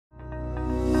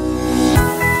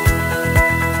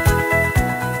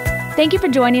Thank you for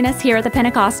joining us here at the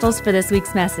Pentecostals for this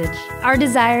week's message. Our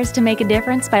desire is to make a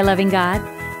difference by loving God,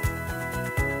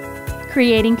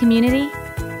 creating community,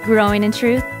 growing in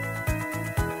truth,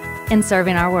 and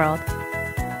serving our world.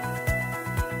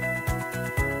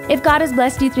 If God has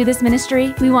blessed you through this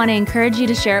ministry, we want to encourage you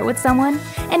to share it with someone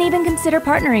and even consider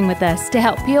partnering with us to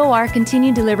help POR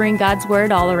continue delivering God's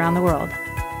Word all around the world.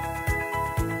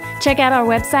 Check out our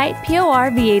website,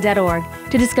 porva.org,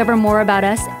 to discover more about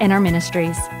us and our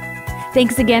ministries.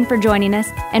 Thanks again for joining us,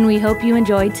 and we hope you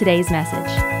enjoyed today's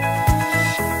message.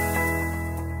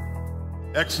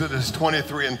 Exodus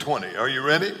 23 and 20. Are you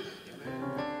ready?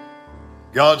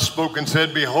 God spoke and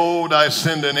said, "Behold, I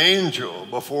send an angel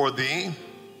before thee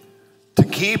to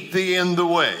keep thee in the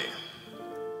way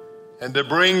and to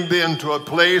bring thee into a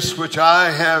place which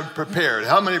I have prepared."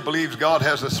 How many believes God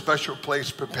has a special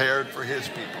place prepared for his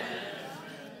people?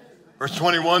 Verse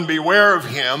 21, "Beware of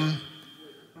him,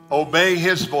 obey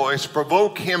his voice,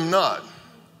 provoke him not."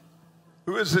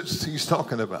 Who is it he's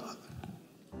talking about?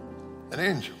 An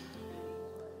angel.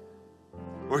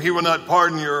 "For he will not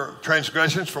pardon your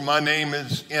transgressions, for my name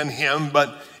is in him.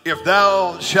 But if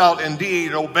thou shalt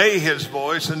indeed obey his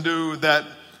voice and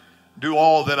do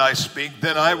all that I speak,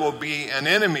 then I will be an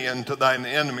enemy unto thine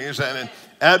enemies and an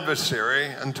adversary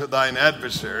unto thine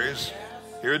adversaries."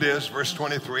 Here it is, verse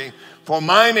 23. "For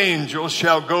mine angel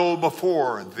shall go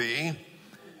before thee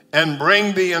and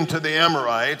bring thee into the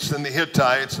Amorites and the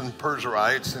Hittites and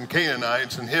Perizzites and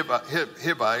Canaanites and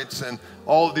Hivites and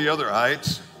all the other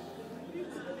ites,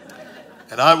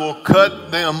 and I will cut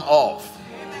them off."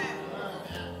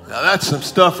 Now that's some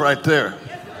stuff right there.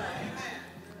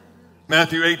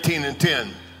 Matthew 18 and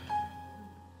 10.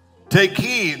 "Take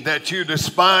heed that you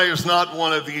despise not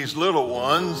one of these little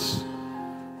ones.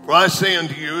 For I say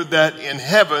unto you that in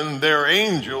heaven their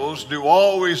angels do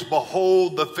always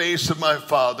behold the face of my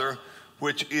Father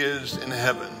which is in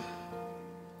heaven."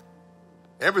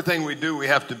 Everything we do, we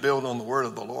have to build on the word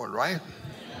of the Lord, right?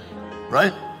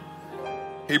 Right?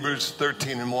 Hebrews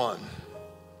 13 and 1.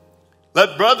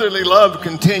 "Let brotherly love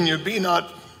continue. Be not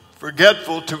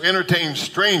forgetful to entertain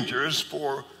strangers,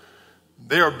 for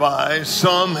thereby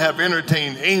some have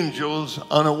entertained angels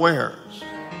unawares."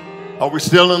 Are we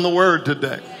still in the word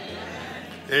today?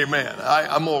 Amen.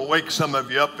 I'm going to wake some of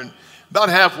you up, and about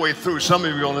halfway through, some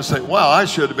of you are going to say, "Wow, I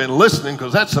should have been listening,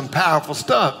 because that's some powerful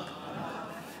stuff."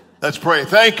 Let's pray.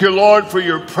 Thank you, Lord, for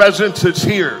your presence that's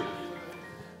here.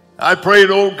 I prayed,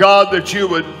 oh God, that you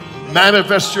would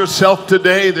manifest yourself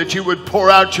today, that you would pour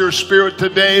out your Spirit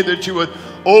today, that you would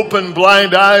open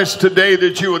blind eyes today,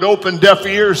 that you would open deaf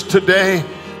ears today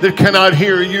that cannot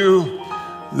hear you.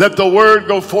 Let the word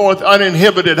go forth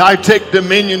uninhibited. I take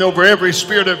dominion over every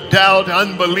spirit of doubt,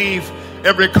 unbelief,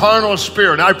 every carnal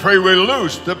spirit. I pray we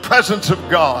loose the presence of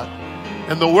God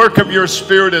and the work of your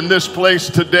Spirit in this place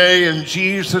today in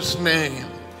Jesus' name.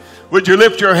 Would you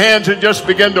lift your hands and just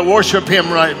begin to worship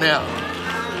him right now?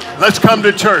 Let's come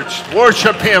to church.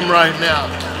 Worship him right now.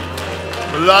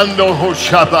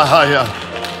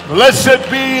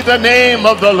 Blessed be the name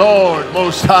of the Lord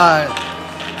Most High.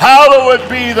 Hallowed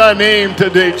be thy name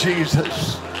today,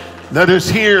 Jesus. Let us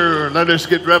hear, let us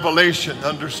get revelation,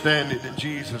 understanding in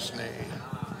Jesus' name.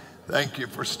 Thank you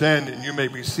for standing. You may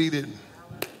be seated.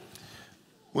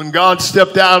 When God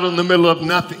stepped out in the middle of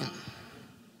nothing,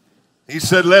 he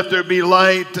said, "Let there be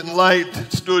light," and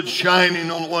light stood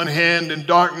shining on one hand and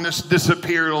darkness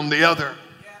disappeared on the other.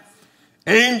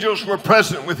 Angels were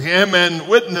present with him and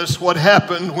witnessed what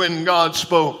happened when God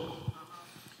spoke.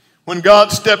 When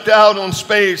God stepped out on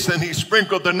space and he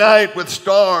sprinkled the night with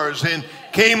stars and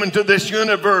came into this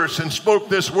universe and spoke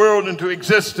this world into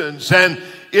existence, and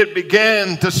it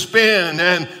began to spin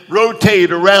and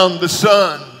rotate around the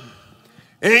sun,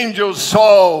 angels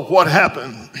saw what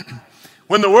happened.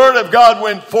 When the word of God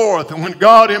went forth, and when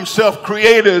God himself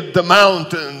created the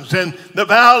mountains and the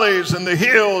valleys and the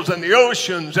hills and the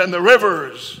oceans and the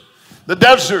rivers, the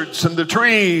deserts and the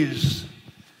trees,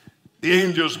 the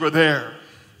angels were there.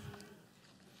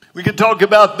 We could talk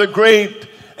about the great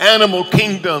animal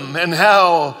kingdom and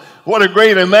what a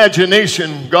great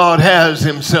imagination God has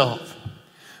himself.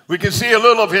 We can see a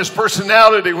little of his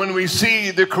personality when we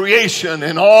see the creation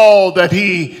and all that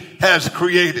he has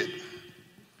created.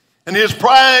 And his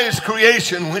prized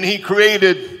creation when he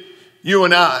created you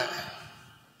and I.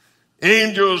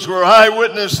 Angels were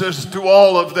eyewitnesses to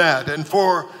all of that. And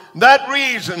for that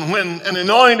reason, when an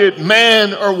anointed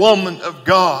man or woman of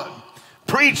God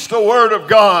preach the word of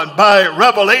God by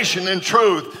revelation and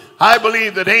truth, I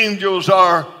believe that angels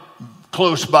are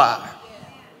close by.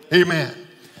 Amen.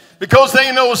 Because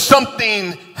they know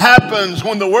something happens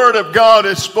when the word of God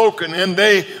is spoken, and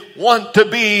they want to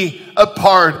be a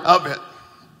part of it,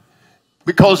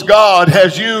 because God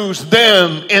has used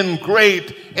them in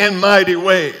great and mighty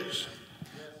ways.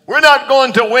 We're not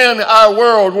going to win our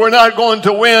world. We're not going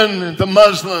to win the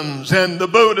Muslims and the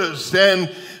Buddhists and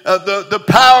the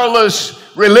powerless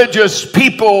religious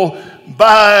people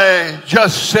by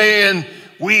just saying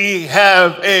we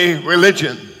have a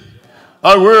religion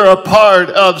or we're a part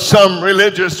of some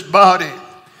religious body.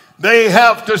 They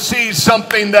have to see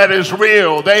something that is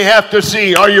real. They have to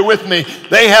see, are you with me?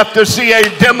 They have to see a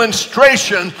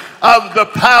demonstration of the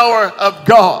power of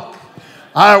God.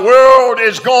 Our world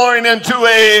is going into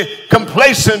a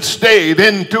complacent state,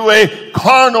 into a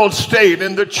carnal state,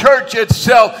 and the church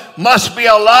itself must be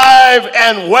alive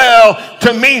and well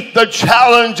to meet the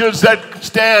challenges that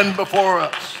stand before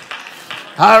us.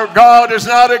 Our God is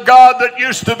not a God that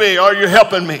used to be. Are you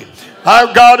helping me?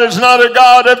 Our God is not a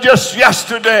God of just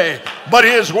yesterday, but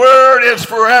His Word is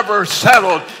forever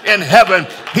settled in heaven.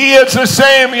 He is the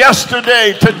same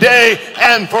yesterday, today,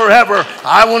 and forever.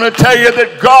 I want to tell you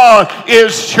that God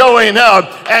is showing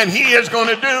up, and He is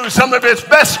going to do some of His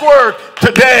best work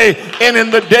today and in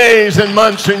the days and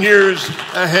months and years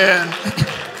ahead.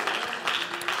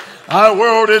 Our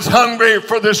world is hungry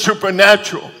for the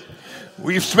supernatural.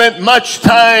 We've spent much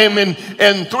time in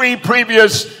 3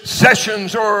 previous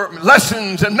sessions or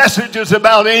lessons and messages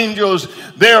about angels.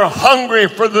 They're hungry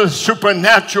for the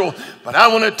supernatural. But I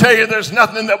want to tell you, there's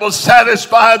nothing that will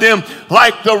satisfy them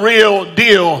like the real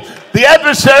deal. The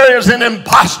adversary is an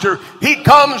imposter. He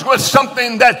comes with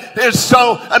something that is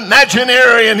so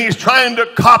imaginary, and he's trying to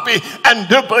copy and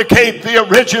duplicate the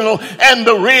original and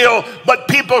the real. But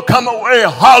people come away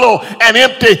hollow and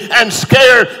empty and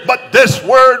scared. But this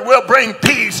word will bring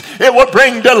peace. It will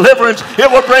bring deliverance. It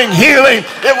will bring healing.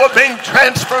 It will bring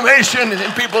transformation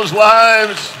in people's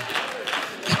lives.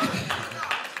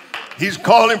 He's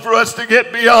calling for us to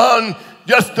get beyond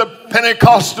just the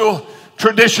Pentecostal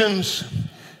traditions,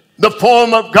 the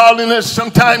form of godliness,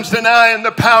 sometimes denying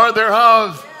the power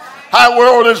thereof. Our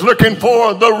world is looking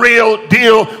for the real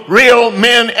deal, real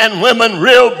men and women,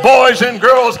 real boys and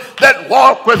girls that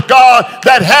walk with God,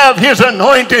 that have His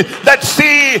anointing, that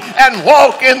see and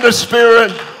walk in the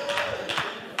Spirit.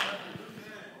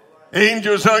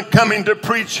 Angels aren't coming to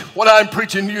preach what I'm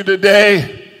preaching to you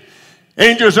today.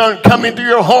 Angels aren't coming to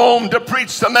your home to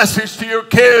preach the message to your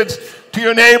kids, to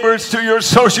your neighbors, to your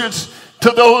associates,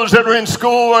 to those that are in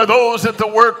school or those at the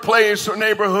workplace or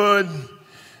neighborhood.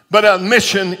 But a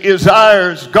mission is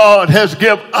ours. God has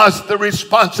given us the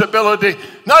responsibility,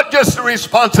 not just the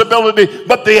responsibility,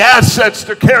 but the assets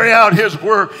to carry out His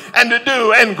work and to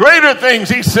do. And greater things,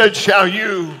 He said, shall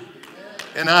you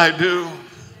and I do.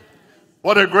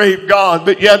 What a great God,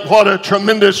 but yet what a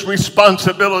tremendous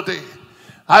responsibility.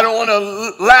 I don't want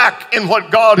to lack in what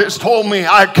God has told me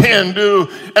I can do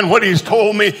and what He's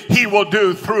told me He will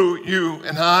do through you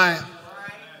and I.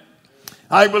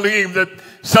 I believe that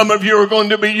some of you are going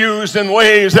to be used in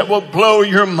ways that will blow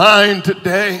your mind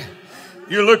today.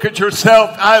 You look at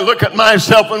yourself, I look at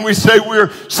myself, and we say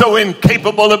we're so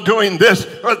incapable of doing this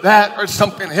or that or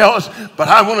something else. But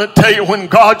I want to tell you, when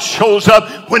God shows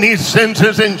up, when He sends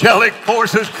His angelic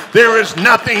forces, there is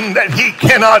nothing that He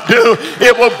cannot do.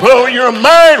 It will blow your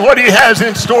mind what He has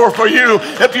in store for you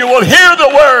if you will hear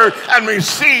the word and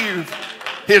receive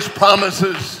His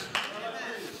promises.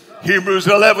 Hebrews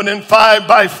 11:5,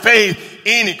 by faith,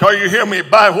 Enoch, are you hearing me?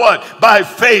 By what? By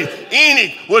faith.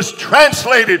 Enoch was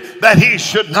translated that he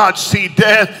should not see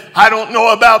death. I don't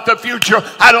know about the future.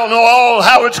 I don't know all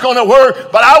how it's going to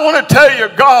work. But I want to tell you,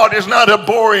 God is not a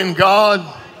boring God.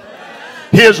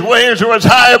 His ways are as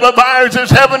high above ours as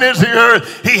heaven is the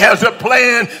earth. He has a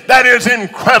plan that is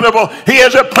incredible. He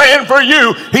has a plan for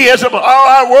you. He has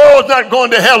our world's not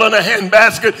going to hell in a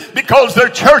handbasket because their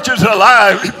church is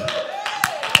alive.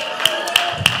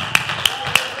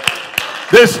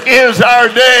 This is our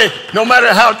day. No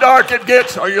matter how dark it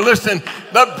gets, are you listening?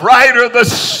 The brighter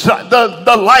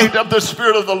the light of the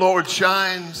Spirit of the Lord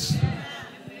shines.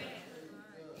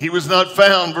 He was not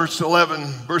found, verse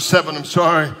 7, I'm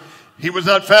sorry. He was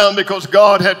not found because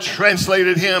God had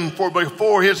translated him. For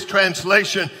before his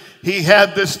translation, he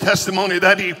had this testimony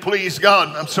that he pleased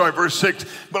God. I'm sorry, verse 6.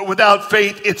 But without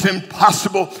faith, it's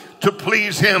impossible to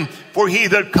please him. For he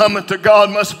that cometh to God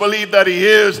must believe that he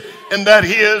is, and that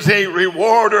he is a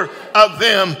rewarder of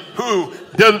them who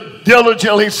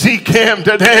diligently seek him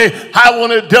today. I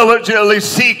want to diligently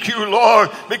seek you, Lord,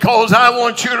 because I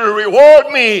want you to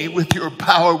reward me with your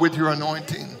power, with your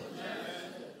anointing,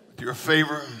 with your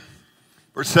favor.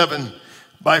 Verse 7,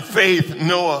 by faith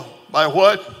Noah, by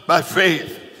what? By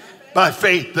faith. By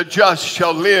faith the just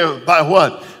shall live by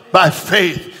what? By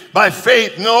faith. By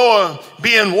faith, Noah,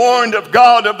 being warned of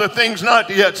God of the things not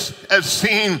yet as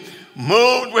seen,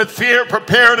 moved with fear,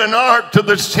 prepared an ark to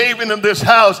the saving of this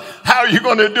house. How are you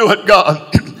going to do it,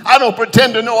 God? I don't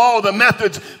pretend to know all the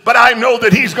methods, but I know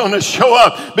that he's going to show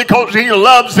up because he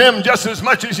loves them just as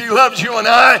much as he loves you and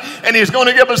I. And he's going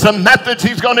to give us the methods.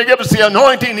 He's going to give us the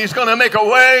anointing. He's going to make a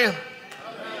way.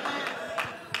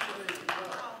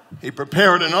 He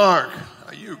prepared an ark.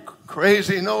 Are you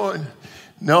crazy, Noah?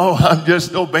 No, I'm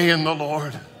just obeying the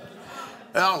Lord.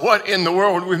 Now, what in the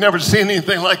world? We've never seen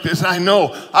anything like this. I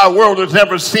know our world has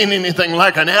never seen anything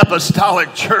like an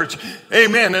apostolic church.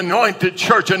 Amen. Anointed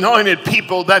church, anointed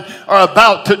people that are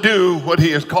about to do what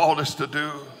he has called us to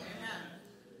do.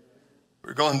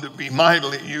 We're going to be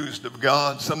mightily used of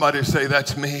God. Somebody say,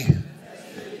 that's me.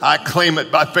 I claim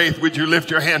it by faith. Would you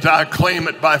lift your hands? I claim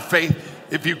it by faith.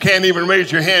 If you can't even raise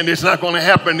your hand, it's not going to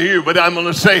happen to you. But I'm going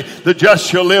to say, the just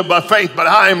shall live by faith. But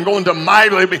I am going to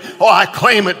mightily be, I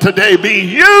claim it today, be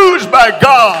used by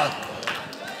God.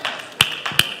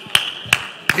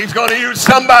 He's going to use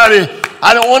somebody.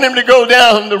 I don't want him to go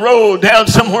down the road, down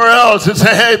somewhere else and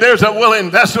say, hey, there's a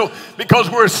willing vessel, because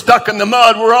we're stuck in the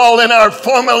mud. We're all in our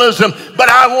formalism. But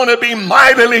I want to be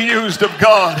mightily used of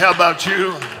God. How about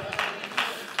you?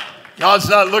 God's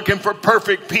not looking for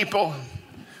perfect people.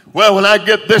 Well, when I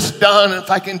get this done,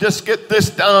 if I can just get this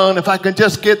done, if I can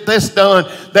just get this done,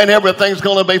 then everything's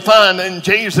going to be fine, and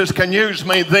Jesus can use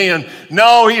me then.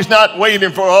 No, he's not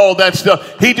waiting for all that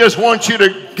stuff. He just wants you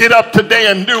to get up today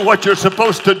and do what you're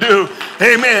supposed to do.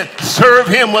 Amen. Serve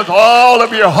him with all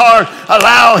of your heart.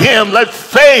 Allow him. Let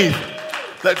faith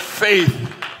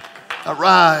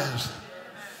arise.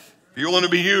 If you want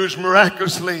to be used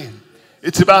miraculously,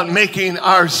 it's about making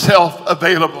ourselves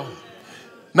available.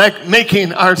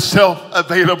 Making ourselves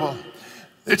available.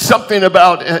 It's something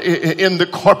about in the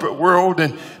corporate world,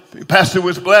 and Pastor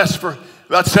was blessed for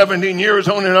about 17 years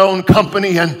owning our own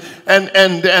company and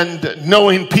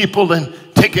knowing people and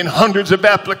taking hundreds of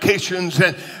applications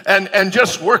and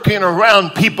just working around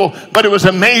people. But it was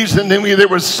amazing to me. There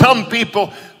were some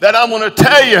people that I want to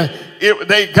tell you,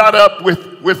 they got up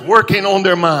with working on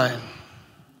their mind.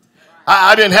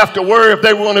 I didn't have to worry if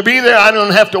they were going to be there. I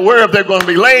didn't have to worry if they're going to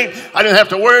be late. I didn't have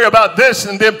to worry about this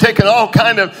and them taking all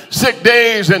kind of sick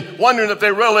days and wondering if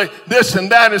they really this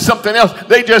and that is something else.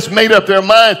 They just made up their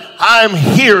mind. I'm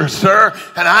here, sir,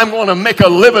 and I'm going to make a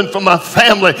living for my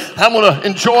family. I'm going to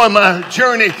enjoy my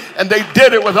journey, and they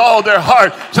did it with all their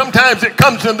heart. Sometimes it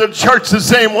comes into the church the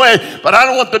same way, but I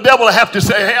don't want the devil to have to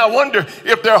say, hey, I wonder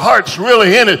if their heart's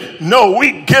really in it. No,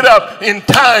 we get up in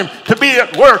time to be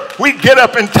at work. We get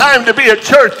up in time to be at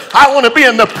church. I want to be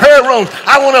in the prayer room.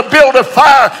 I want to build a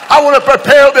fire. I want to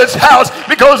prepare this house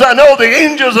because I know the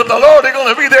angels of the Lord are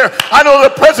going to be there. I know the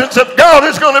presence of God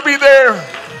is going to be there.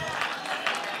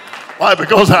 Why?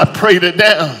 Because I prayed it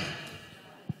down.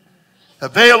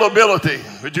 Availability.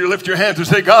 Would you lift your hands and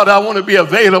say, God, I want to be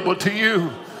available to you.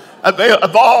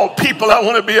 Of all people, I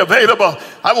want to be available.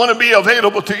 I want to be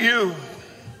available to you.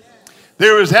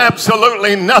 There is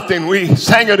absolutely nothing, we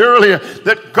sang it earlier,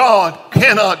 that God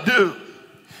cannot do.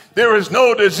 There is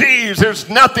no disease. There's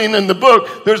nothing in the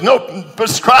book. There's no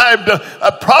prescribed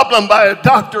a problem by a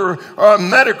doctor or a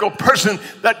medical person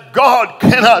that God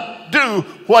cannot do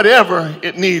whatever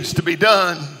it needs to be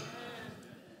done.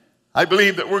 I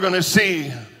believe that we're going to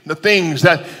see the things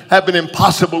that have been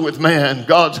impossible with man.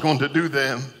 God's going to do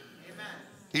them.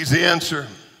 He's the answer.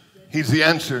 He's the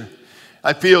answer.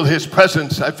 I feel his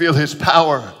presence. I feel his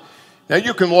power. Now,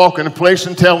 you can walk in a place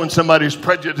and tell when somebody's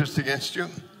prejudiced against you.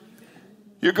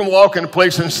 You can walk in a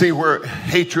place and see where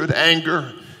hatred,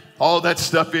 anger, all that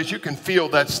stuff is. You can feel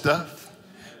that stuff.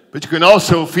 But you can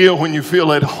also feel when you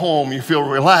feel at home. You feel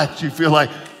relaxed. You feel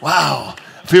like, wow,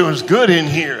 it feels good in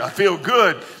here. I feel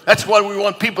good. That's what we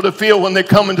want people to feel when they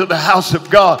come into the house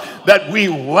of God, that we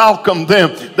welcome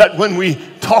them, that when we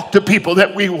talk to people,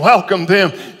 that we welcome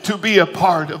them to be a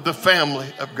part of the family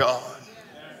of God.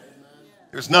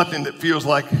 There's nothing that feels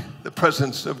like the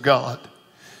presence of God.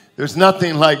 There's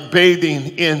nothing like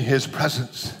bathing in his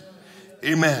presence.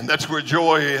 Amen. That's where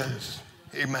joy is.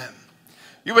 Amen.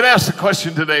 You would ask the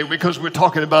question today because we're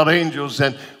talking about angels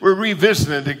and we're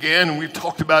revisiting it again, and we've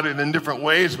talked about it in different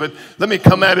ways, but let me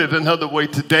come at it another way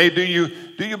today. Do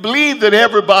you believe that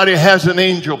everybody has an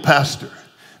angel pastor?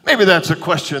 Maybe that's a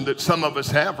question that some of us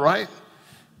have, right?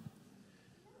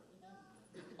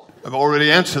 I've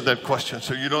already answered that question,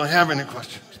 so you don't have any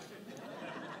questions.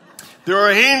 There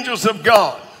are angels of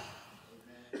God,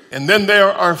 and then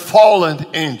there are fallen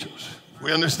angels.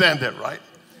 We understand that, right?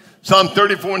 Psalm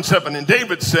 34:7, and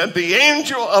David said, the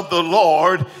angel of the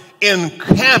Lord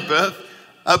encampeth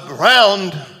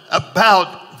around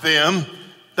about them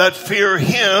that fear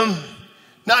him,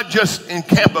 not just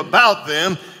encamp about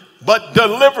them, but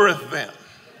delivereth them.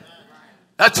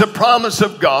 That's a promise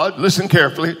of God, listen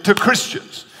carefully, to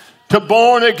Christians, to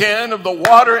born again of the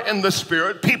water and the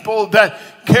Spirit, people that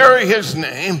carry his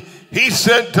name. He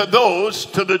said to those,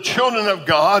 to the children of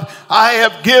God, I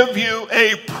have give you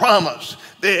a promise.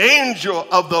 The angel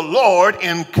of the Lord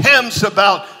encamps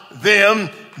about them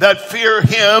that fear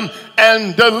him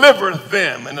and delivereth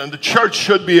them. And then the church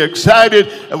should be excited,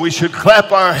 and we should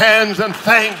clap our hands and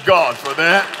thank God for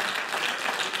that.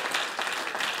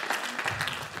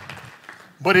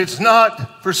 But it's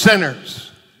not for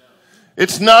sinners.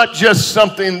 It's not just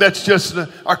something that's just a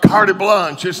carte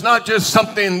blanche. It's not just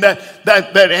something that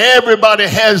everybody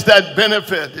has that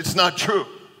benefit. It's not true.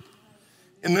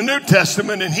 In the New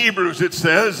Testament, in Hebrews, it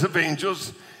says of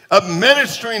angels, of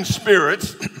ministering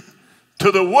spirits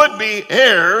to the would-be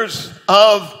heirs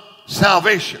of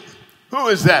salvation. Who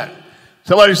is that?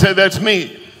 Somebody said, that's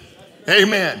me.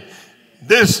 Amen.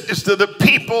 This is to the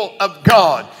people of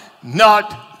God,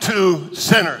 not to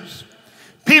sinners.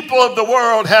 People of the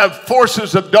world have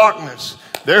forces of darkness.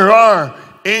 There are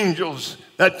angels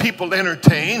that people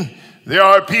entertain. There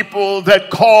are people that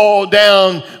call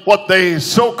down what they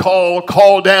so-called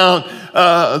call down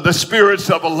the spirits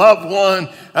of a loved one.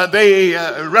 They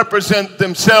represent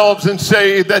themselves and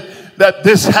say that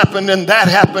this happened and that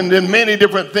happened and many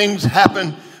different things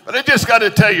happened. But I just got to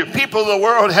tell you, people of the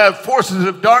world have forces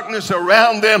of darkness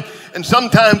around them, and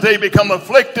sometimes they become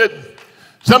afflicted.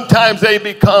 Sometimes they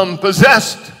become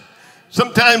possessed.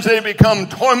 Sometimes they become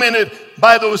tormented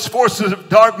by those forces of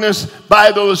darkness,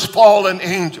 by those fallen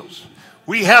angels.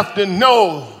 We have to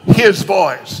know his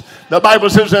voice. The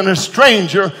Bible says, and a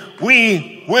stranger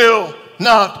we will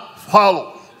not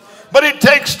follow. But it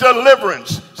takes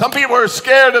deliverance. Some people are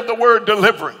scared of the word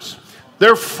deliverance.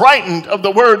 They're frightened of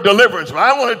the word deliverance. But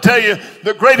I want to tell you,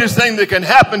 the greatest thing that can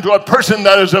happen to a person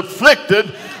that is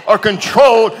afflicted or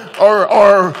controlled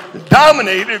or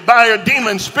dominated by a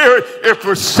demon spirit is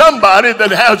for somebody that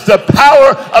has the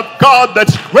power of God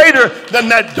that's greater than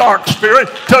that dark spirit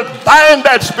to bind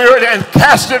that spirit and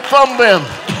cast it from them.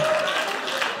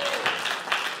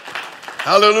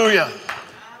 Hallelujah.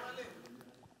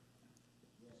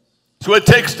 So it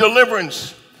takes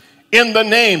deliverance in the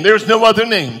name. There's no other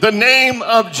name. The name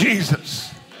of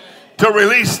Jesus to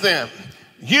release them.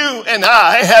 You and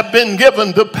I have been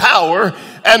given the power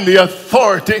and the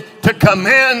authority to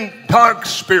command dark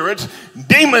spirits,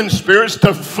 demon spirits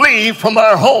to flee from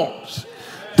our homes,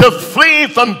 to flee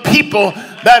from people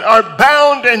that are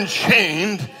bound and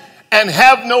chained and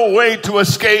have no way to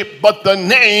escape but the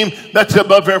name that's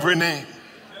above every name.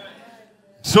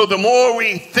 So the more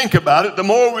we think about it, the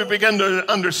more we begin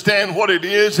to understand what it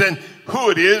is and who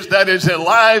it is that is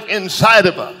alive inside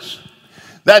of us.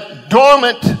 That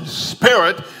dormant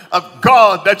spirit of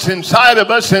God that's inside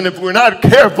of us, and if we're not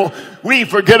careful, we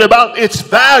forget about its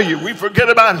value. We forget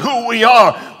about who we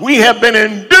are. We have been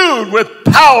endued with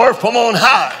power from on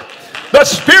high. The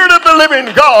Spirit of the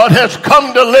living God has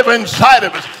come to live inside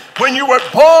of us. When you were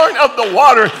born of the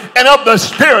water and of the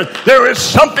Spirit, there is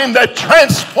something that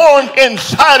transformed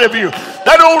inside of you.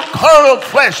 That old carnal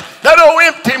flesh, that old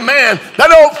empty man,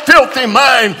 that old filthy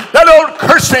mind, that old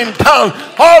cursing tongue,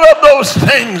 all of those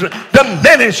things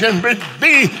diminish and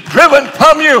be driven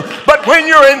from you. But when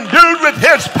you're endued with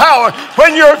his power,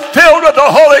 when you're filled with the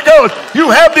Holy Ghost,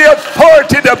 you have the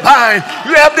authority to bind.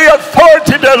 You have the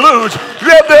authority to loose.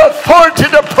 You have the authority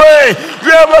to pray.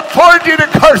 You have authority to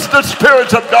curse the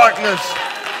spirits of darkness.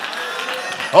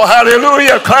 Oh,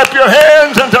 hallelujah. Clap your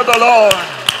hands unto the Lord.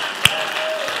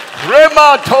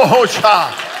 Rema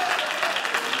Tohosha.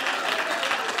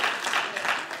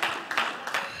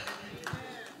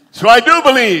 So I do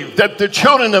believe that the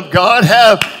children of God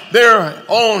have their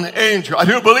own angel. I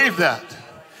do believe that.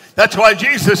 That's why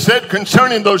Jesus said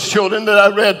concerning those children that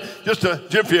I read just a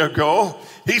jiffy ago,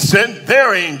 he said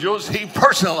their angels. He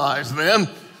personalized them.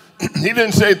 He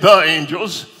didn't say the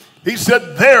angels. He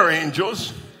said their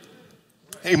angels.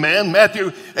 Amen. Matthew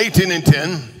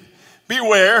 18:10.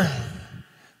 Beware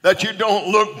that you don't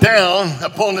look down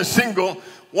upon a single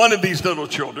one of these little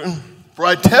children. For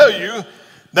I tell you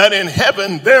that in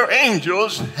heaven their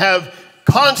angels have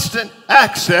constant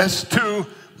access to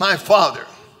my Father.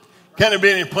 Can it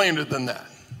be any plainer than that?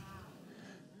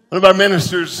 One of our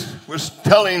ministers was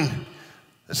telling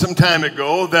some time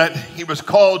ago that he was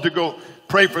called to go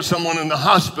pray for someone in the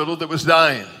hospital that was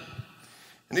dying.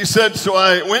 And he said, so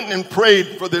I went and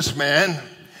prayed for this man.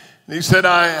 And he said,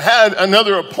 I had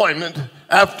another appointment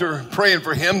after praying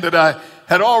for him that I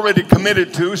had already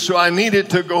committed to, so I needed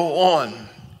to go on.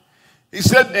 He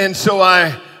said, and so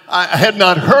I I had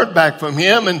not heard back from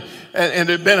him, and it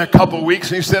had been a couple of weeks.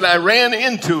 And he said, I ran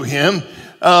into him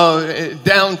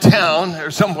downtown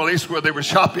or someplace where they were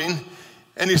shopping.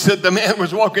 And he said the man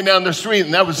was walking down the street,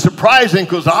 and that was surprising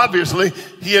because obviously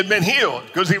he had been healed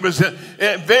because he was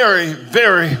very,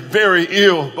 very, very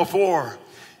ill before.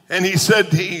 And he said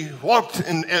he walked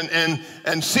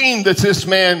and seen that this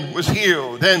man was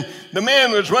healed. And the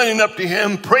man was running up to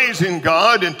him, praising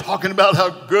God and talking about how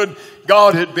good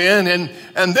God had been.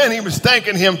 And then he was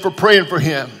thanking him for praying for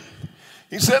him.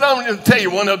 He said, I'm going to tell you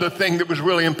one other thing that was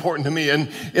really important to me. And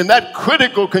in that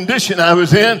critical condition I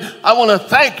was in, I want to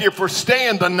thank you for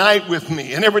staying the night with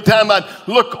me. And every time I'd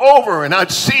look over and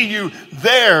I'd see you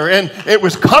there, and it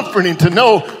was comforting to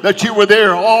know that you were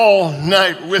there all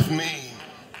night with me.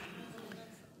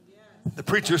 The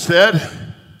preacher said,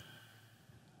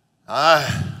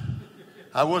 I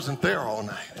wasn't there all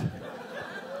night.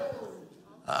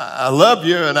 I love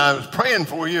you and I was praying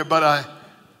for you, but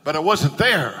I wasn't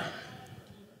there.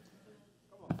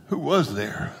 Who was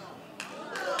there?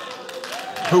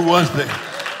 Who was there?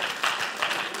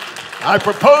 I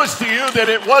propose to you that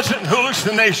it wasn't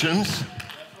hallucinations.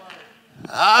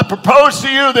 I propose to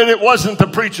you that it wasn't the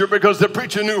preacher because the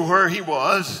preacher knew where he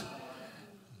was.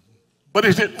 But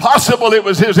is it possible it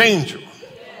was his angel?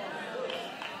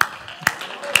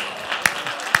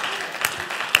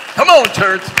 Come on,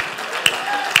 church.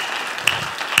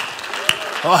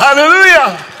 Oh,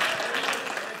 hallelujah.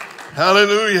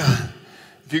 Hallelujah.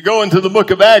 If you go into the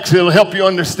book of Acts, it'll help you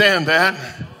understand that.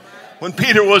 When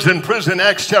Peter was in prison,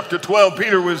 Acts chapter 12,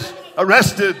 Peter was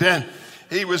arrested and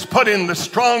he was put in the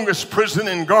strongest prison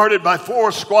and guarded by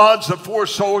 4 squads of 4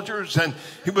 soldiers. And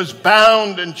he was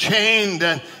bound and chained.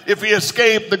 And if he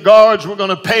escaped, the guards were going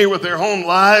to pay with their own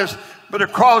lives. But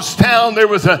across town, there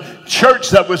was a church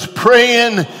that was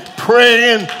praying.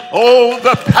 Oh,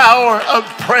 the power of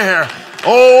prayer.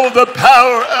 Oh, the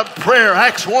power of prayer.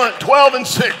 Acts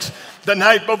 1:12-6. The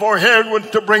night before Herod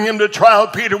went to bring him to trial,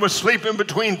 Peter was sleeping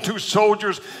between 2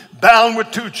 soldiers, bound with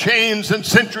 2 chains, and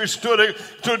sentries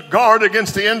stood guard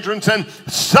against the entrance. And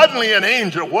suddenly an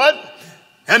angel, what?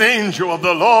 An angel of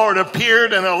the Lord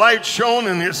appeared, and a light shone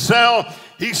in his cell.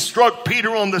 He struck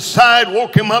Peter on the side,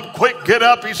 woke him up. Quick, get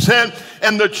up, he said.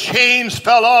 And the chains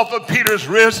fell off of Peter's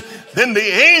wrist. Then the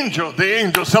angel,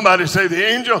 somebody say the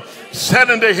angel,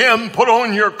 said unto him, put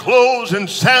on your clothes and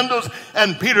sandals.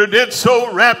 And Peter did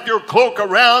so. Wrap your cloak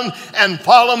around and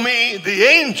follow me. The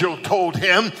angel told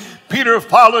him. Peter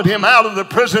followed him out of the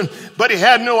prison, but he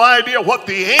had no idea what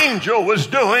the angel was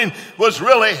doing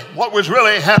what was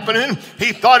really happening.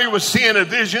 He thought he was seeing a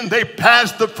vision. They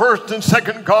passed the 1st and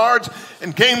 2nd guards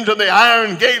and came to the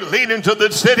iron gate leading to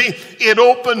the city. It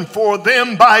opened for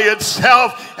them by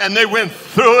itself, and they went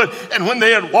through it. And when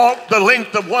they had walked the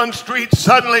length of one street,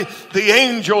 suddenly the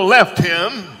angel left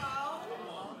him.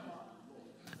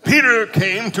 Peter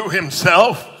came to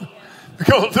himself.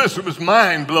 Because this was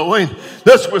mind-blowing.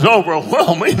 This was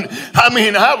overwhelming. I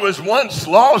mean, I was once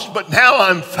lost, but now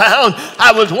I'm found.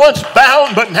 I was once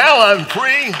bound, but now I'm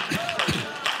free.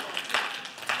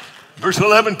 Verse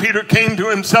 11, Peter came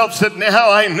to himself, said, now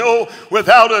I know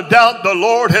without a doubt the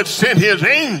Lord has sent his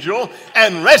angel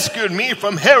and rescued me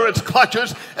from Herod's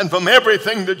clutches and from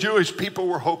everything the Jewish people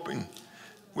were hoping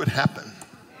would happen.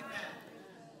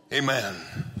 Amen.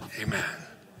 Amen.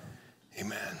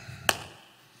 Amen.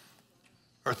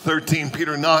 Verse 13,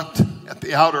 Peter knocked at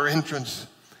the outer entrance,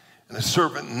 and a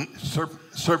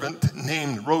servant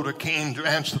named Rhoda came to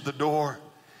answer the door.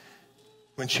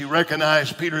 When she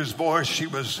recognized Peter's voice, she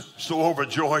was so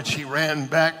overjoyed she ran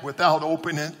back without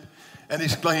opening it and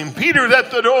exclaimed, Peter's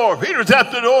at the door, Peter's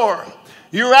at the door.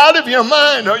 You're out of your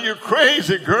mind, are you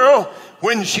crazy, girl?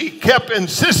 When she kept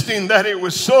insisting that it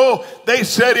was so, they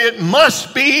said it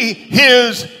must be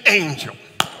his angel.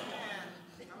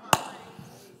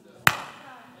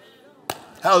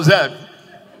 How's that?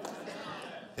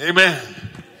 Amen.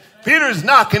 Peter's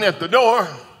knocking at the door.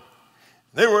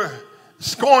 They were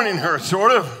scorning her,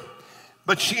 sort of.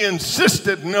 But she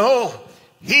insisted, no,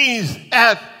 he's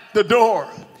at the door.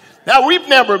 Now, we've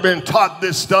never been taught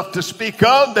this stuff to speak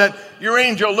of, that your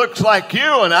angel looks like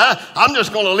you. And I'm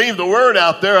just going to leave the word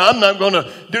out there. I'm not going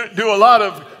to do a lot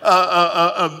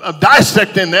of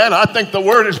dissecting that. I think the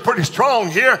word is pretty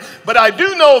strong here. But I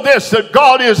do know this, that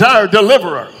God is our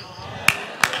deliverer.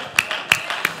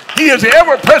 He is the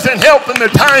ever-present help in the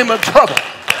time of trouble.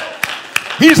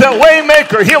 He's a way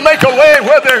maker. He'll make a way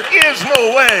where there is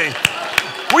no way.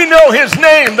 We know his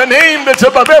name, the name that's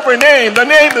above every name, the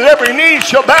name that every knee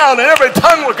shall bow and every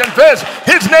tongue will confess.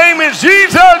 His name is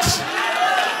Jesus.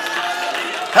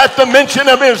 At the mention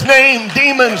of his name,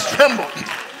 demons trembled.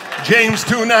 James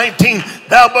 2:19,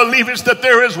 Thou believest that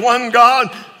there is one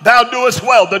God, thou doest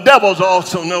well. The devils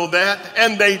also know that,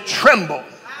 and they tremble.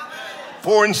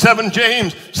 4 and 7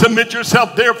 James, submit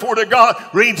yourself therefore to God.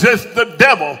 Resist the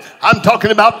devil. I'm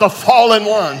talking about the fallen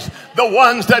ones. The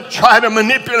ones that try to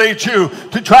manipulate you,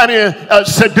 to try to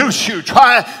seduce you,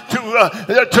 try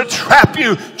to trap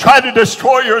you, try to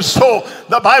destroy your soul.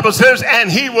 The Bible says, and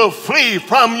he will flee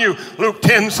from you. Luke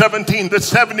 10:17 to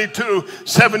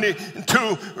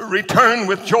 72 return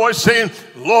with joy, saying,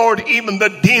 Lord, even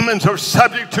the demons are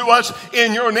subject to us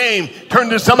in your name. Turn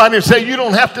to somebody and say, you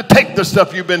don't have to take the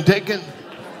stuff you've been taking.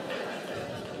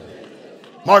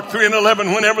 Mark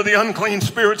 3:11, whenever the unclean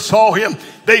spirits saw him,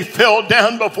 they fell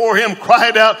down before him,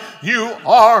 cried out, you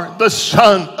are the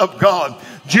Son of God.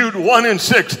 Jude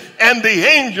 1:6, and the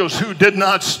angels who did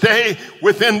not stay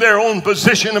within their own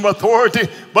position of authority,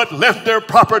 but left their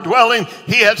proper dwelling,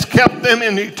 he has kept them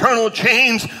in eternal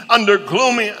chains under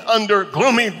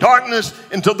gloomy darkness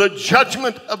until the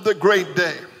judgment of the great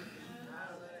day.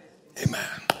 Amen.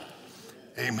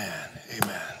 Amen.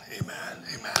 Amen.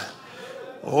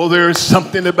 Oh, there is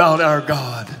something about our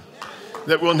God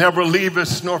that will never leave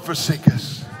us nor forsake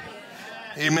us.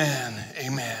 Amen.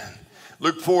 Amen.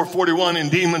 Luke 4:41, and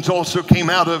demons also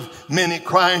came out of many,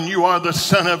 crying, you are the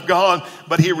Son of God.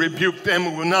 But he rebuked them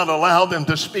and would not allow them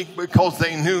to speak, because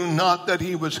they knew not that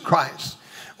he was Christ.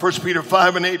 1 Peter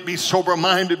 5:8, be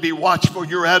sober-minded, be watchful.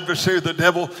 Your adversary, the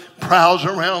devil, prowls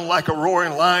around like a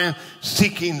roaring lion,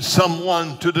 seeking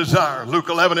someone to desire. Luke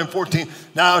 11:14,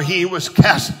 now he was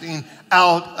casting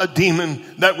out a demon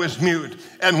that was mute.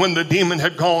 And when the demon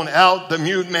had gone out, the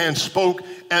mute man spoke,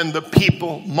 and the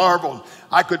people marveled.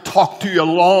 I could talk to you a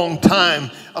long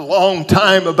time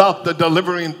about the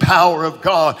delivering power of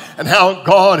God and how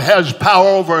God has power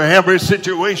over every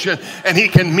situation, and he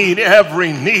can meet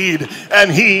every need, and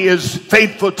he is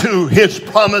faithful to his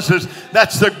promises.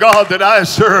 That's the God that I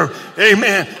serve.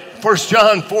 Amen. 1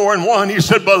 John 4:1, he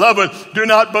said, beloved, do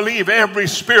not believe every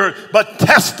spirit, but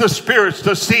test the spirits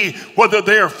to see whether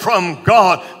they are from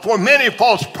God. For many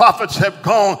false prophets have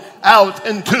gone out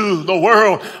into the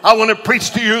world. I want to preach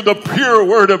to you the pure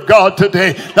word of God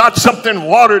today, not something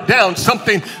watered down,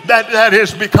 something that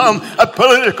has become a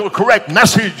political correct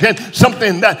message, and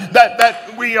something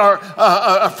that we are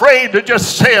afraid to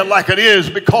just say it like it is,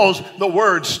 because the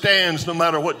word stands no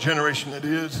matter what generation it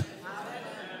is.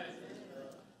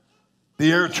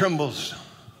 The air trembles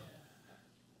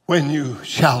when you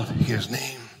shout his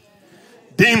name.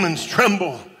 Demons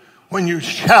tremble when you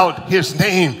shout his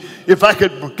name. If I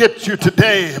could get you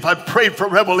today, if I prayed for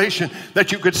revelation,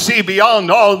 that you could see beyond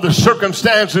all of the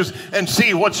circumstances and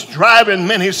see what's driving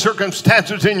many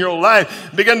circumstances in your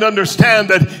life, begin to understand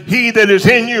that he that is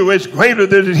in you is greater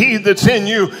than he that's in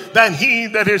you, than he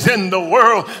that is in the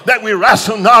world, that we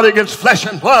wrestle not against flesh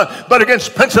and blood, but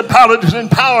against principalities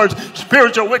and powers,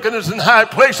 spiritual wickedness in high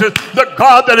places. The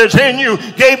God that is in you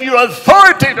gave you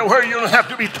authority to where you don't have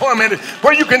to be tormented,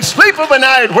 where you can sleep of a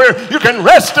night, where you can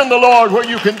rest in the Lord, where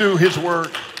you can do his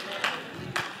work.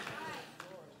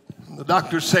 The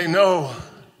doctors say no.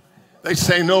 They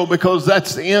say no because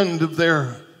that's the end of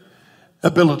their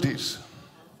abilities.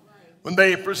 When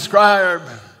they prescribe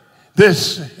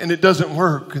this and it doesn't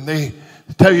work, and they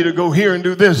tell you to go here and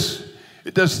do this,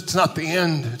 it's not the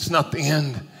end. It's not the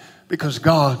end, because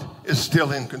God is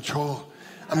still in control.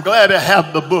 I'm glad I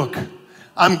have the book.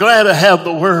 I'm glad I have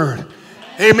the word.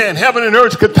 Amen. Heaven and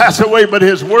earth could pass away, but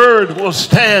his word will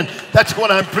stand. That's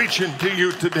what I'm preaching to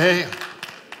you today.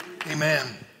 Amen.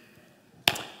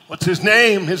 What's his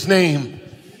name? His name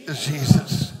is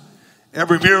Jesus.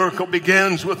 Every miracle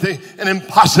begins with an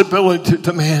impossibility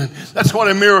to man. That's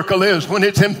what a miracle is. When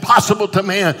it's impossible to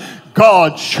man,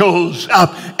 God shows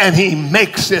up and he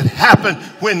makes it happen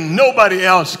when nobody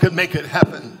else could make it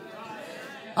happen.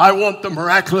 I want the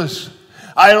miraculous.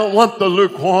 I don't want the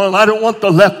lukewarm. I don't want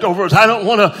the leftovers. I don't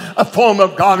want a form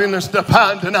of godliness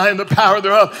denying the power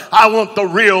thereof. I want the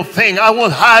real thing. I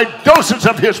want high doses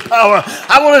of his power.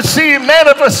 I want to see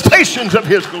manifestations of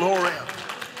his glory.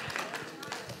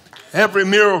 Every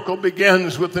miracle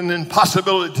begins with an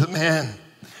impossibility to man.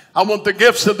 I want the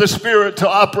gifts of the Spirit to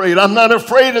operate. I'm not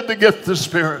afraid of the gift of the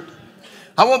Spirit.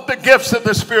 I want the gifts of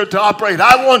the Spirit to operate.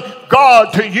 I want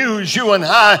God to use you and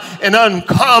I in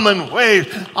uncommon ways.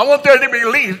 I want there to be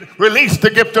released the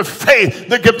gift of faith,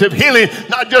 the gift of healing,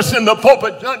 not just in the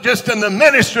pulpit, not just in the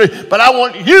ministry, but I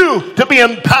want you to be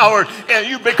empowered, and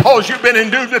you, because you've been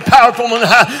endued with power from on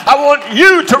high. I want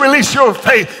you to release your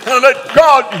faith and let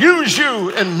God use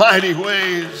you in mighty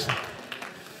ways.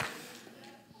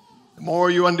 The more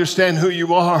you understand who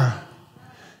you are,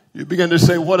 you begin to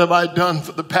say, what have I done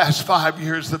for the past 5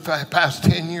 years, the past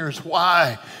 10 years?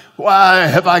 Why? Why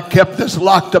have I kept this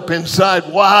locked up inside?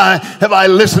 Why have I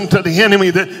listened to the enemy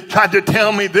that tried to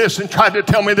tell me this and tried to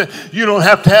tell me that? You don't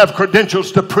have to have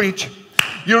credentials to preach.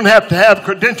 You don't have to have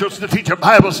credentials to teach a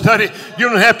Bible study. You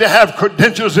don't have to have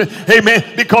credentials,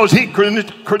 amen, because he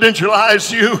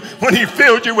credentialized you when he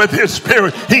filled you with his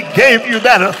Spirit. He gave you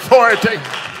that authority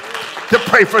to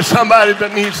pray for somebody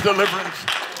that needs deliverance.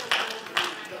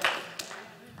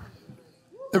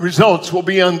 The results will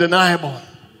be undeniable.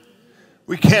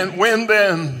 We can't win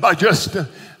them by just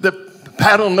the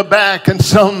pat on the back and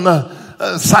some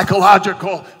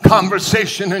psychological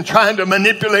conversation and trying to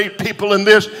manipulate people in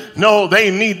this. No,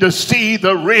 they need to see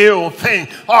the real thing.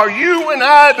 Are you and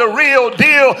I the real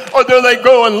deal, or do they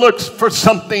go and look for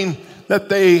something that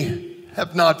they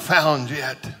have not found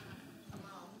yet?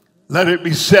 Let it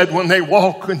be said when they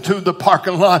walk into the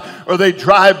parking lot or they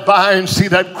drive by and see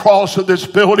that cross of this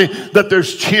building that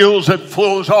there's chills that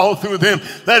flows all through them.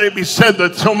 Let it be said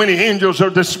that so many angels are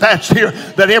dispatched here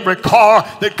that every car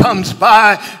that comes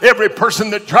by, every person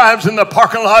that drives in the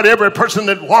parking lot, every person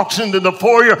that walks into the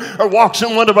foyer or walks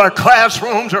in one of our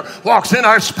classrooms or walks in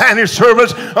our Spanish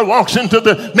service or walks into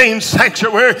the main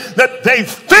sanctuary, that they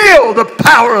feel the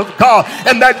power of God,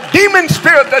 and that demon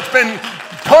spirit that's been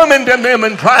tormenting them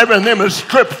and driving them is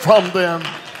stripped from them.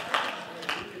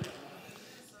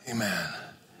 Amen.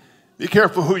 Be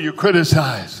careful who you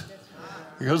criticize,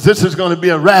 because this is going to be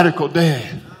a radical day.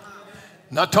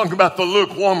 Not talking about the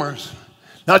lukewarmers,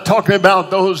 not talking about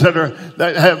those that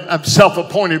have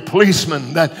self-appointed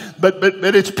policemen, but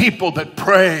it's people that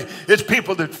pray, it's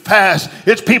people that fast,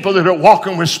 it's people that are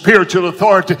walking with spiritual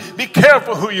authority. Be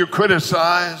careful who you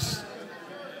criticize,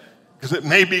 because it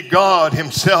may be God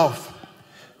himself.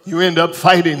 You end up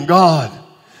fighting God,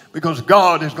 because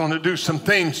God is going to do some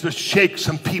things to shake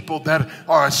some people that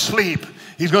are asleep.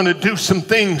 He's going to do some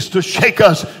things to shake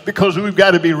us, because we've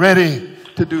got to be ready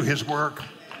to do his work.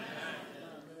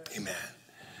 Amen.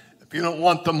 If you don't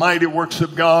want the mighty works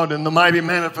of God and the mighty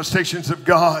manifestations of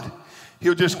God,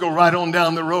 he'll just go right on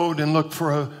down the road and look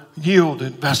for a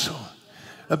yielded vessel,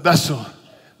 a vessel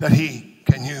that he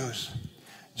can use.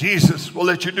 Jesus will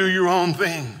let you do your own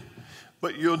thing,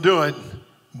 but you'll do it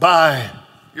by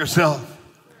yourself.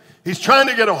 He's trying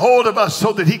to get a hold of us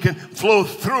so that he can flow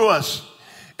through us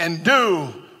and do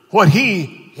what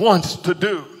he wants to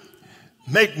do.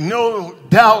 Make no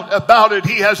doubt about it.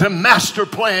 He has a master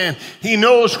plan. He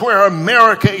knows where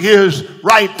America is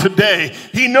right today.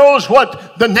 He knows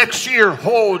what the next year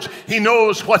holds. He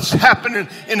knows what's happening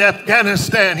in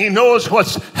Afghanistan. He knows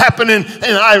what's happening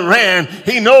in Iran.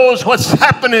 He knows what's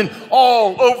happening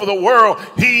all over the world.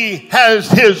 He has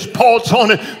his pulse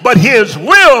on it, but his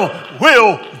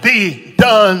will be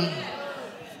done.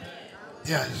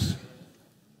 Yes.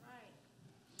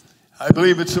 I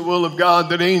believe it's the will of God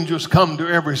that angels come to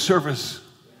every service,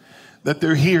 that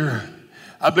they're here.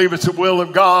 I believe it's the will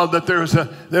of God that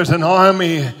there's an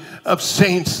army of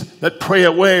saints that pray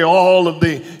away all of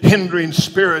the hindering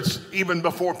spirits even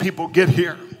before people get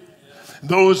here.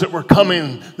 Those that were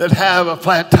coming that have a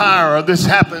flat tire, or this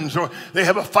happens, or they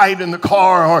have a fight in the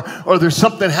car, or there's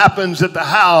something happens at the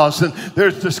house, and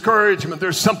there's discouragement,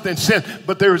 there's something sin,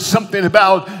 but there's something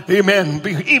about, amen,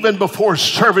 even before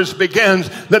service begins,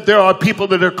 that there are people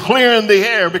that are clearing the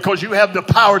air, because you have the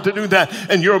power to do that,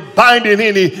 and you're binding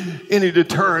any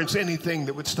deterrence, anything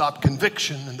that would stop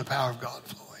conviction and the power of God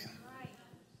flowing.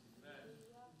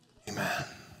 Amen.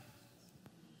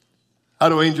 How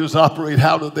do angels operate?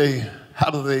 How do they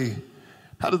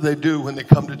do when they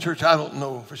come to church? I don't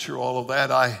know for sure all of that.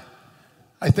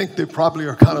 I think they probably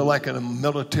are kind of like in a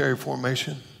military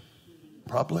formation.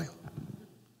 Probably.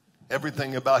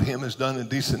 Everything about him is done in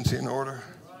decency and order.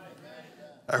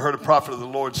 I heard a prophet of the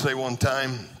Lord say one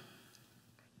time,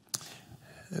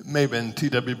 it may have been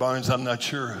T.W. Barnes, I'm not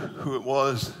sure who it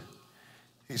was.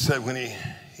 He said when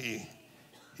he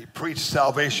preached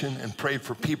salvation and prayed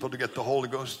for people to get the Holy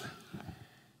Ghost,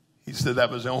 he said that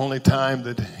was the only time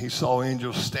that he saw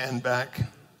angels stand back,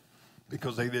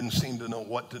 because they didn't seem to know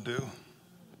what to do.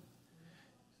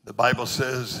 The Bible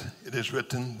says, it is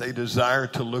written, they desire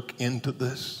to look into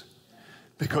this,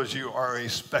 because you are a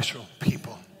special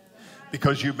people,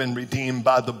 because you've been redeemed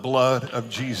by the blood of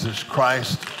Jesus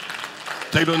Christ.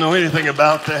 They don't know anything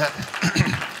about that.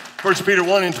 1 Peter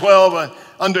 1:12,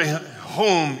 unto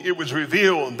whom it was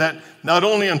revealed that not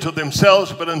only unto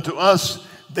themselves but unto us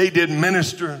they did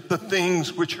minister the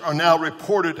things which are now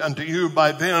reported unto you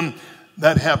by them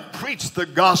that have preached the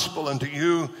gospel unto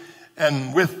you,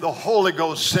 and with the Holy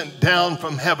Ghost sent down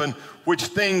from heaven, which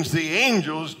things the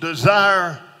angels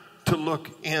desire to look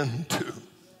into.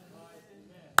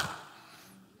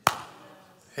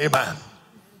 Amen.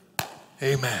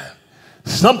 Amen.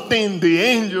 something the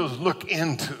angels look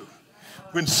into.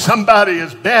 When somebody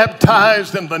is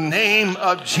baptized in the name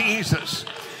of Jesus,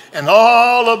 and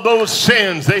all of those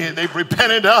sins they've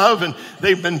repented of, and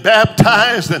they've been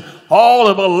baptized, and all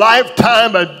of a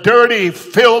lifetime of dirty,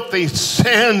 filthy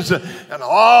sins, and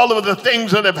all of the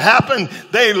things that have happened,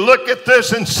 they look at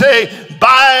this and say,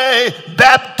 by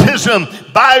baptism,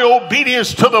 by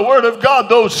obedience to the Word of God,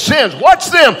 those sins, watch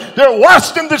them, they're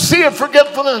washed in the sea of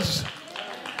forgetfulness.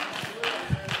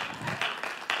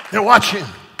 They're watching.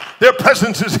 Their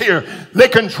presence is here. They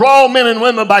can draw men and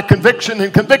women by conviction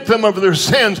and convict them of their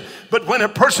sins. But when a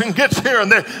person gets here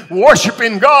and they're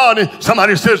worshiping God, and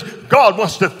somebody says, God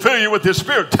wants to fill you with His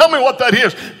Spirit, tell me what that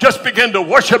is. Just begin to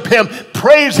worship Him,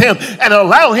 praise Him, and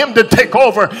allow Him to take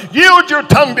over. Yield your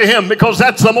tongue to Him, because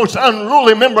that's the most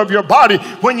unruly member of your body.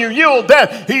 When you yield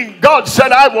that, God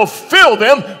said, I will fill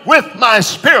them with my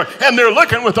Spirit. And they're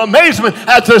looking with amazement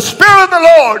as the Spirit of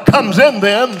the Lord comes in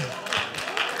them.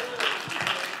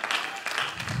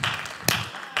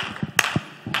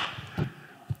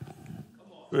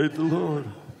 Praise the Lord.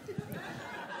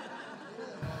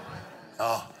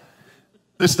 Oh,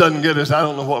 this doesn't get us. I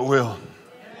don't know what will.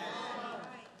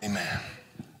 Amen.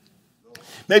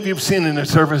 Maybe you've seen in a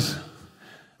service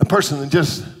a person that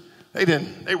just,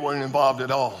 they weren't involved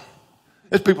at all.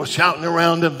 There's people shouting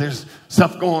around them. There's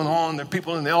stuff going on. There are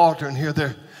people in the altar and here,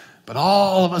 there. But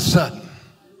all of a sudden,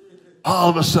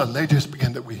 they just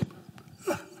begin to weep.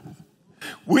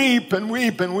 Weep and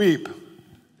weep and weep.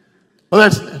 Well,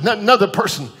 that's another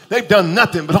person. They've done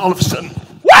nothing, but all of a sudden,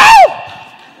 woo!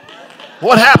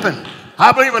 What happened?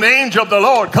 I believe an angel of the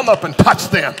Lord come up and touch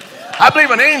them. I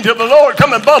believe an angel of the Lord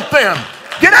come and bump them.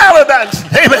 Get out of that.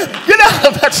 Amen. Get out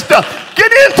of that stuff.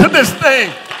 Get into this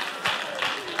thing.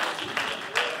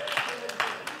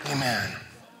 Amen.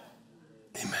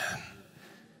 Amen.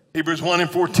 Hebrews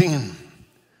 1:14.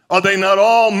 Are they not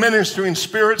all ministering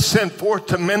spirits sent forth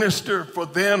to minister for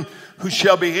them who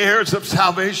shall be heirs of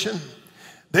salvation?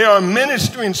 They are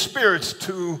ministering spirits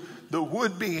to the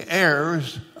would-be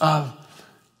heirs of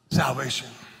salvation.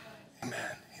 Amen.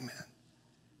 Amen.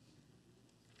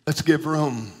 Let's give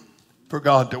room for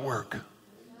God to work.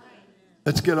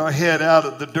 Let's get our head out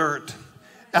of the dirt,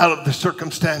 out of the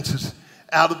circumstances,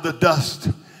 out of the dust,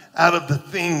 out of the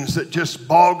things that just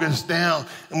bog us down,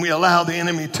 and we allow the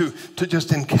enemy to just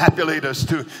encapsulate us,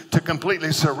 to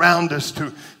completely surround us,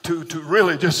 to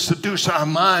really just seduce our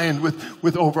mind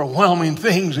with overwhelming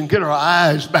things, and get our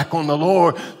eyes back on the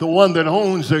Lord, the one that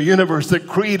owns the universe, that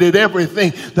created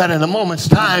everything, that in a moment's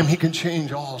time He can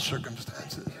change all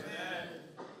circumstances.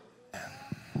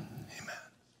 Amen.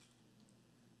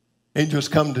 Angels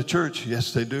come to church.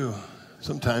 Yes, they do.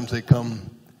 Sometimes they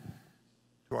come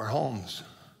to our homes.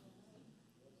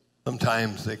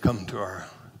 Sometimes they come to our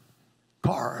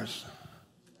cars.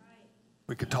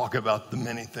 We could talk about the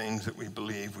many things that we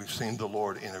believe we've seen the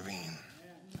Lord intervene.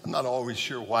 I'm not always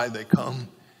sure why they come.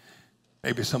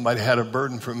 Maybe somebody had a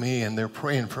burden for me and they're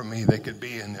praying for me. They could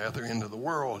be in the other end of the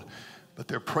world, but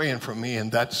they're praying for me,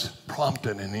 and that's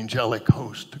prompted an angelic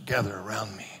host to gather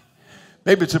around me.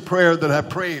 Maybe it's a prayer that I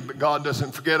prayed, but God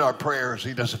doesn't forget our prayers.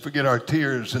 He doesn't forget our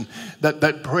tears. And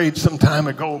that prayed some time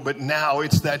ago, but now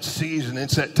it's that season.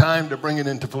 It's that time to bring it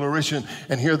into flourishing.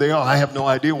 And here they are. I have no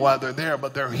idea why they're there,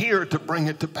 but they're here to bring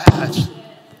it to pass.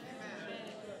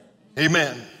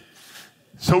 Amen.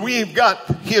 So we've got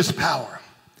His power.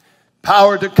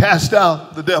 Power to cast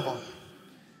out the devil,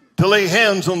 to lay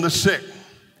hands on the sick.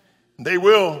 They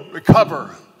will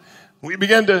recover. We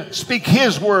begin to speak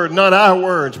His word, not our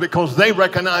words, because they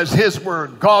recognize His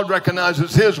word. God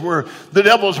recognizes His word. The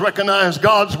devils recognize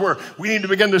God's word. We need to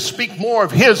begin to speak more of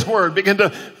His word, begin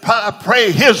to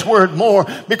pray His word more,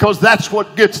 because that's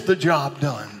what gets the job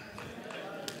done.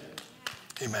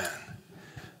 Amen.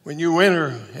 When you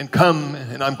enter and come,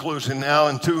 and I'm closing now,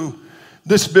 into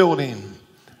this building,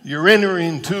 you're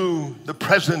entering to the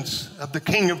presence of the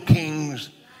King of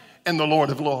Kings and the Lord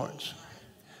of Lords.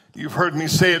 You've heard me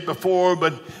say it before,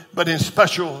 but in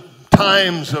special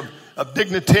times of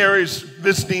dignitaries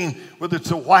visiting, whether it's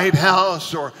the White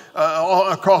House or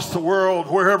all across the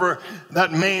world, wherever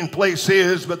that main place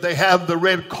is, but they have the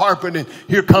red carpet, and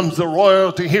here comes the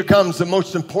royalty, here comes the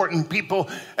most important people,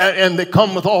 and they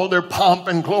come with all their pomp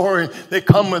and glory. They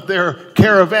come with their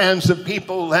caravans of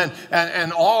people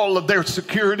and all of their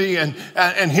security, and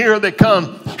here they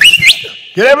come.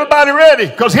 Get everybody ready,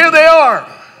 because here they are.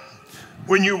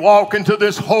 When you walk into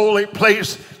this holy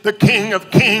place, the King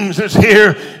of Kings is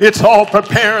here. It's all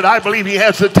prepared. I believe He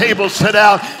has the table set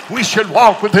out. We should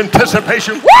walk with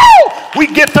anticipation. Woo! We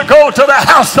get to go to the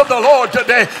house of the Lord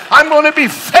today. I'm going to be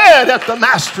fed at the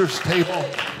Master's table.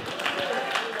 Amen.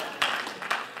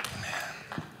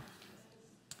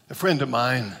 friend of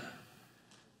mine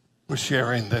was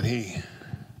sharing that he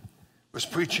was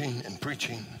preaching and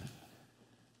preaching.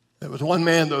 There was one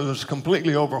man that was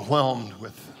completely overwhelmed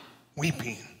with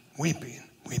weeping.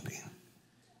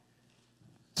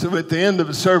 So at the end of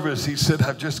the service, he said,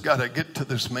 I've just got to get to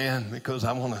this man because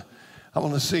I want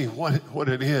to see what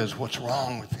it is, what's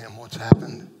wrong with him, what's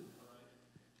happened.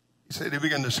 He said, he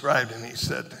began to describe him. He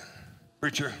said,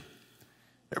 preacher,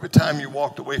 every time you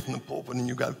walked away from the pulpit and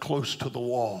you got close to the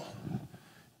wall,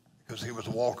 because he was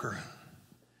a walker,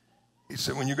 he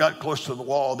said, when you got close to the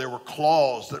wall, there were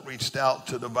claws that reached out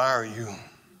to devour you.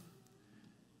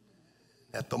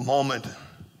 At the moment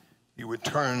you would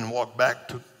turn and walk back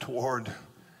toward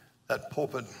that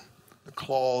pulpit, the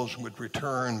claws would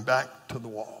return back to the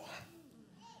wall.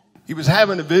 He was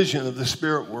having a vision of the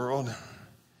spirit world.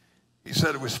 He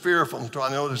said it was fearful until I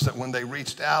noticed that when they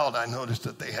reached out, I noticed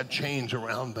that they had chains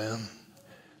around them,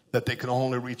 that they could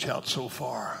only reach out so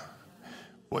far.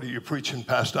 What are you preaching,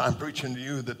 Pastor? I'm preaching to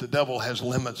you that the devil has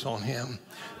limits on him.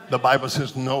 The Bible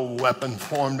says no weapon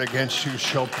formed against you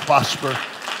shall prosper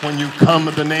when you come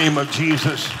in the name of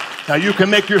Jesus. Now you can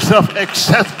make yourself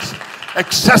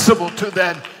accessible to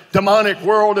that demonic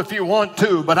world if you want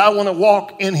to, but I want to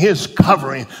walk in his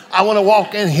covering. I want to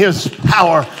walk in his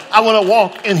power. I want to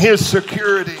walk in his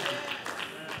security.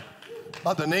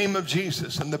 By the name of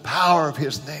Jesus and the power of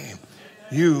his name,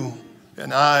 you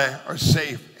and I are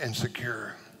safe and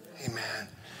secure. Amen.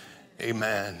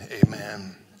 Amen.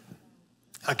 Amen.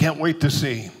 I can't wait to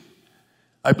see.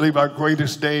 I believe our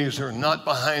greatest days are not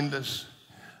behind us.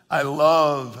 I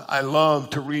love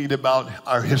to read about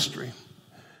our history.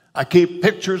 I keep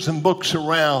pictures and books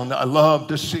around. I love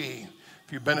to see.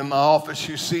 If you've been in my office,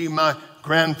 you see my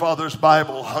grandfather's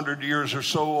Bible, 100 years or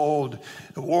so old.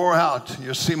 It wore out.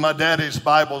 You'll see my daddy's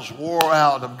Bibles wore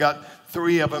out. I've got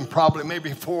 3 of them, probably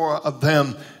maybe 4 of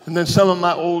them. And then some of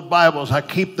my old Bibles, I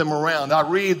keep them around. I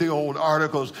read the old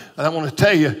articles. And I want to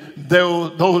tell you,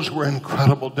 those were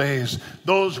incredible days.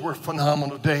 Those were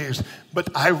phenomenal days. But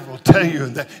I will tell you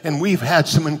that, and we've had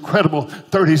some incredible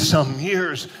 30-some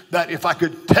years, that if I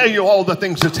could tell you all the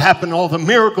things that's happened, all the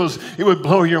miracles, it would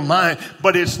blow your mind.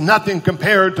 But it's nothing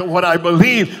compared to what I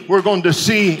believe we're going to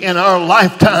see in our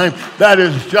lifetime that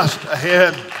is just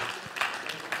ahead.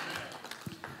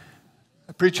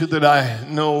 A preacher that I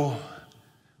know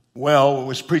well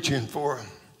was preaching for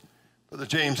Brother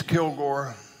James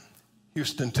Kilgore,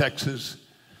 Houston, Texas,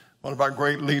 one of our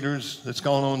great leaders that's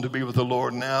gone on to be with the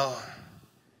Lord now.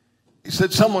 He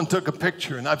said someone took a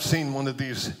picture, and I've seen one of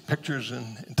these pictures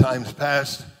in times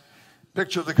past,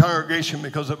 picture of the congregation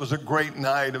because it was a great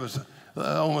night. It was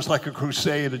almost like a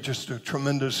crusade, just a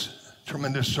tremendous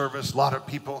service, a lot of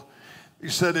people. He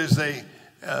said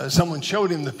someone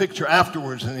showed him the picture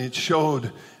afterwards, and it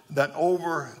showed that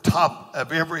over top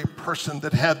of every person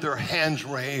that had their hands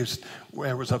raised,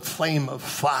 there was a flame of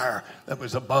fire that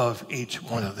was above each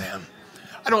one of them.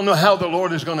 I don't know how the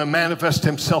Lord is going to manifest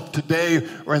himself today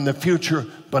or in the future,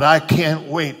 but I can't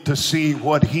wait to see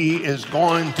what he is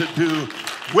going to do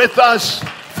with us,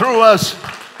 through us,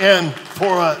 and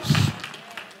for us.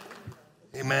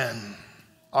 Amen.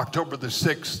 October the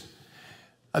 6th.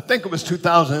 I think it was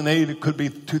 2008. It could be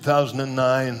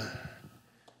 2009.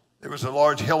 There was a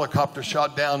large helicopter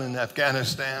shot down in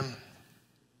Afghanistan.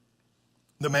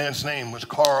 The man's name was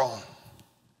Carl.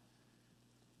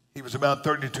 He was about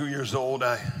 32 years old.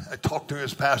 I talked to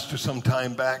his pastor some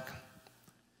time back.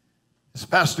 His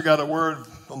pastor got a word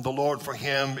from the Lord for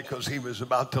him because he was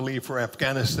about to leave for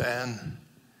Afghanistan.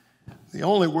 The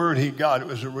only word he got, it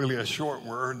was really a short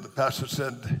word. The pastor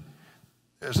said,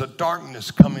 there's a darkness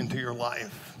coming to your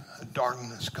life, a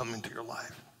darkness coming to your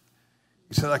life.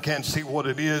 He said, I can't see what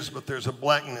it is, but there's a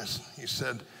blackness. He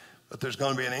said, but there's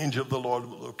going to be an angel of the Lord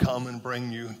who will come and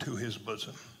bring you to his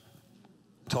bosom.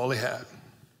 That's all he had.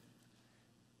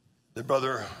 The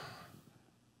brother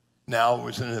now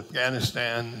was in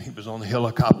Afghanistan. He was on the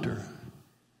helicopter,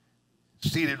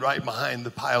 seated right behind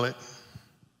the pilot.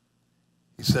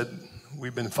 He said,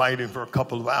 we've been fighting for a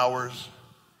couple of hours.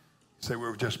 He said, we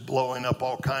were just blowing up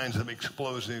all kinds of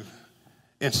explosive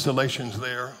installations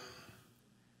there.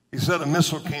 He said, a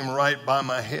missile came right by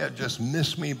my head, just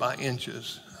missed me by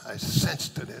inches. I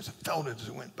sensed it, I felt it as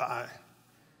it went by.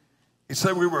 He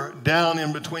said, we were down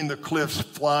in between the cliffs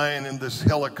flying in this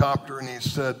helicopter, and he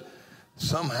said,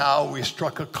 somehow we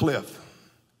struck a cliff.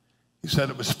 He said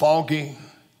it was foggy,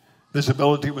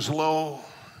 visibility was low,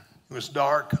 it was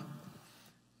dark.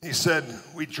 He said,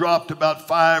 we dropped about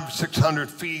 500-600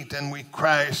 feet, and we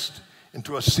crashed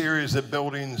into a series of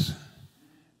buildings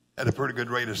at a pretty good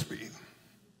rate of speed.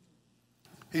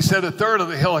 He said a third of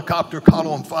the helicopter caught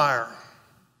on fire.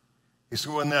 He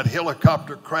said, when that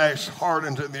helicopter crashed hard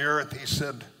into the earth, he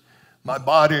said, my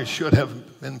body should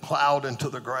have been plowed into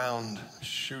the ground,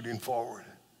 shooting forward.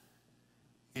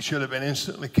 He should have been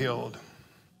instantly killed.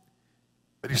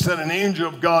 But he said, an angel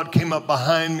of God came up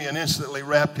behind me and instantly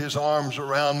wrapped his arms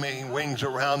around me, wings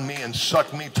around me, and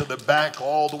sucked me to the back,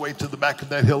 all the way to the back of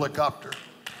that helicopter.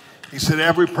 He said,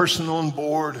 every person on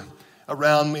board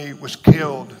around me was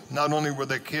killed. Not only were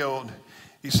they killed,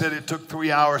 he said it took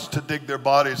 3 hours to dig their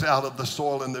bodies out of the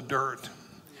soil and the dirt.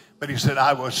 But he said,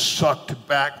 I was sucked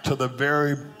back to the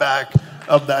very back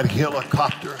of that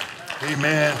helicopter.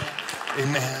 Amen.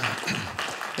 Amen.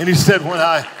 And he said, when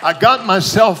I got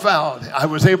myself out, I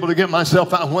was able to get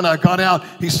myself out. When I got out,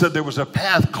 he said there was a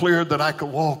path cleared that I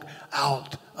could walk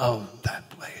out of that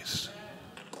place.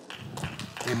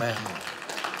 Amen.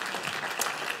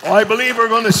 Oh, I believe we're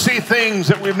going to see things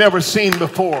that we've never seen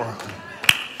before.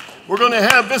 We're going to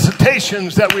have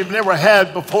visitations that we've never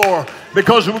had before,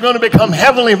 because we're going to become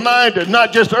heavenly minded,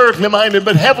 not just earthly minded,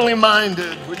 but heavenly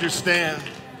minded. Would you stand?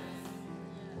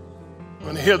 We're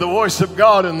going to hear the voice of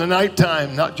God in the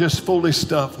nighttime, not just foolish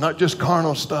stuff, not just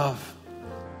carnal stuff.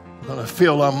 We're going to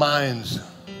fill our minds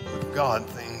with God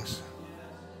things.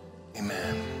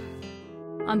 Amen.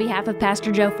 On behalf of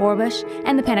Pastor Joe Forbush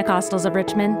and the Pentecostals of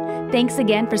Richmond, thanks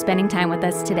again for spending time with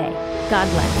us today. God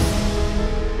bless.